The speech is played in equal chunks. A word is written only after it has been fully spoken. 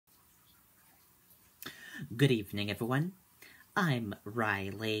Good evening, everyone. I'm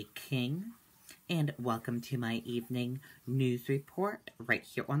Riley King, and welcome to my evening news report right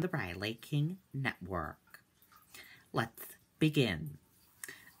here on the Riley King Network. Let's begin.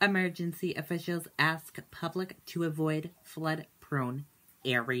 Emergency officials ask public to avoid flood-prone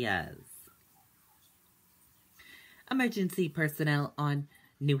areas. Emergency personnel on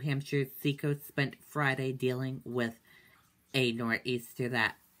New Hampshire's seacoast spent Friday dealing with a nor'easter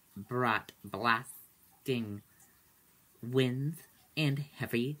that brought blasting winds and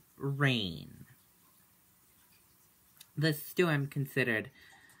heavy rain. The storm, considered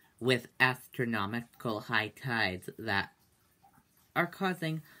with astronomical high tides that are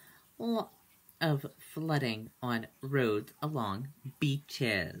causing a lot of flooding on roads along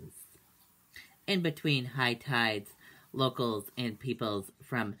beaches. In between high tides, locals and peoples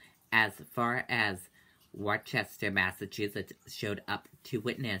from as far as Worcester, Massachusetts showed up to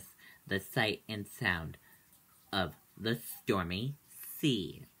witness the sight and sound of the stormy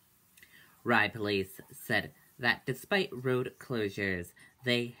sea. Rye police said that despite road closures,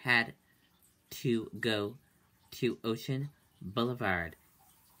 they had to go to Ocean Boulevard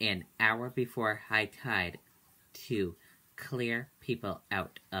an hour before high tide to clear people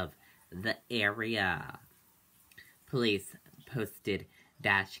out of the area. Police posted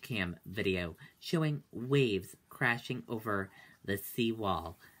dashcam video showing waves crashing over the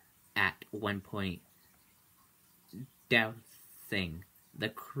seawall at one point, dousing the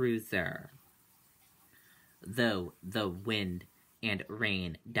cruiser. Though the wind and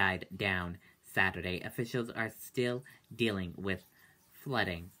rain died down Saturday, officials are still dealing with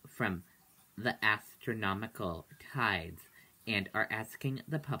flooding from the astronomical tides and are asking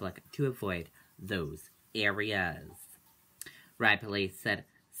the public to avoid those areas. Rye police said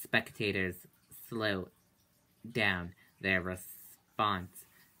spectators slow down their response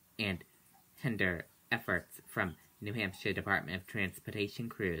and hinder efforts from New Hampshire Department of Transportation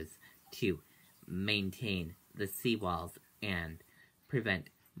crews to maintain the seawalls and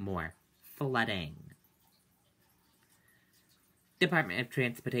prevent more flooding. Department of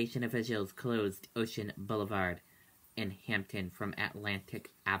Transportation officials closed Ocean Boulevard in Hampton from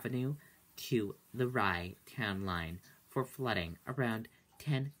Atlantic Avenue to the Rye Town Line for flooding around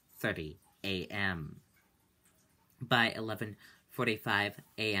 10:30 a.m. By 11:45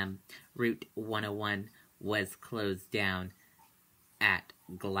 a.m., Route 101 was closed down at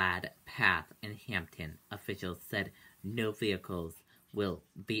Glad Path in Hampton. Officials said no vehicles will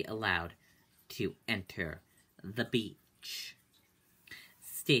be allowed to enter the beach.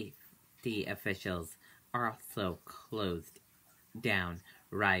 Safety officials also closed down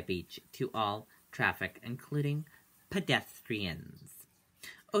Rye Beach to all traffic, including pedestrians.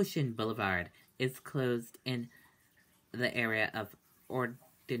 Ocean Boulevard is closed in the area of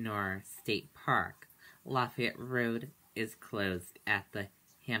Ordinary State Park. Lafayette Road is closed at the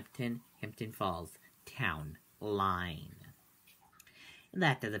Hampton Falls Town Line. And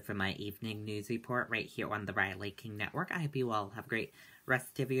that does it for my evening news report right here on the Riley King Network. I hope you all have a great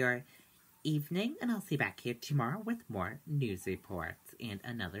rest of your evening, and I'll see you back here tomorrow with more news reports and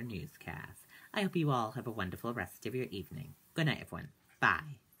another newscast. I hope you all have a wonderful rest of your evening. Good night, everyone.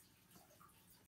 Bye.